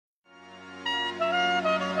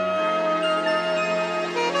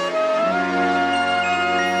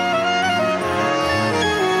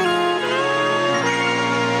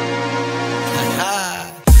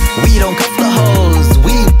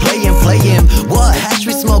What hash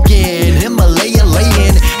we smoking? Himalayan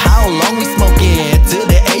laying. How long we smoking? Till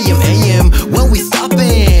the AM. When we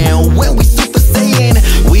stopping? When we super saiyan?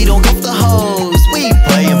 We don't cuff the hoes, we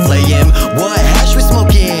playin'. What hash we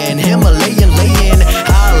smoking? Himalayan laying.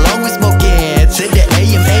 How long we smoking? Till the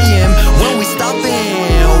AM. When we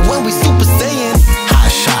stopping? When we super saiyan?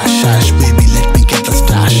 Hash, hash, hash, baby, let me get the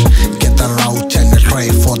stash. Get the route and a tray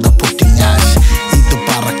for the putting ash. Eat the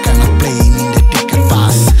parakana plane in the ticket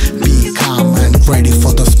fast. Be calm and ready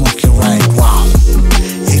for the smoky ride. Wow,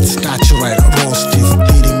 it's natural. Roast is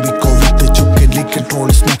leading. We go with the juke and lick it, roll,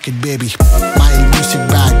 smoke it, baby. Mild music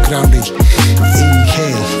backgrounding.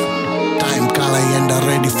 Inhale. Time color and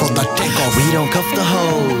ready for the takeoff. We don't cuff the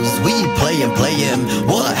hoes, we playin'.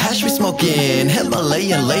 What hash we smoking?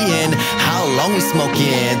 Himalayan laying. How long we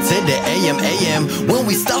smoking? Till the AM. When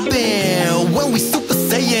we stopping? When we super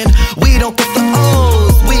saiyan? We don't cuff the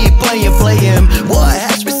hoes, we playin'. What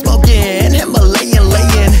hash we smoking? Himalayan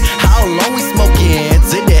laying. How long we smoking?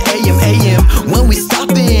 Till the AM. When we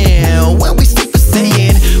stopping? When we super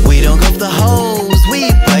saiyan? We don't cuff the hoes,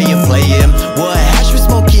 we playin'. What hash we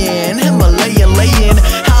smoking? Himalayan laying.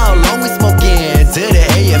 How long we smoking? Till the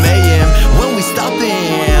AM. When we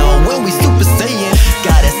stopping? When we super saiyan?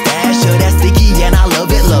 Got a stash of that sticky and I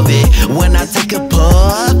love it. When I take a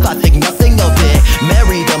puff, I think nothing of it.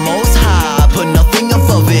 Marry the most high, put nothing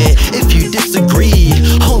above it. If you disagree,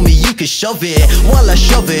 homie, you can shove it. While I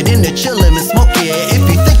shove it in the chillin' and smoke it. If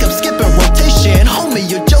you think I'm skipping rotation, homie,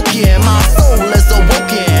 you're joking. My soul is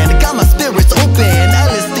awoken, got my spirits open.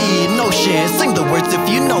 LSD notion, sing the words if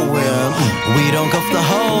you know him. We don't cuff the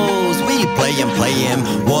hoes, we playin'.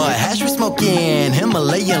 What hash we smoking?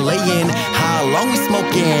 Himalayan laying. How long we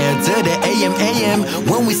smoking? Till the AM.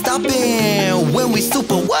 When we stopping? When we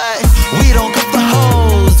super what? We don't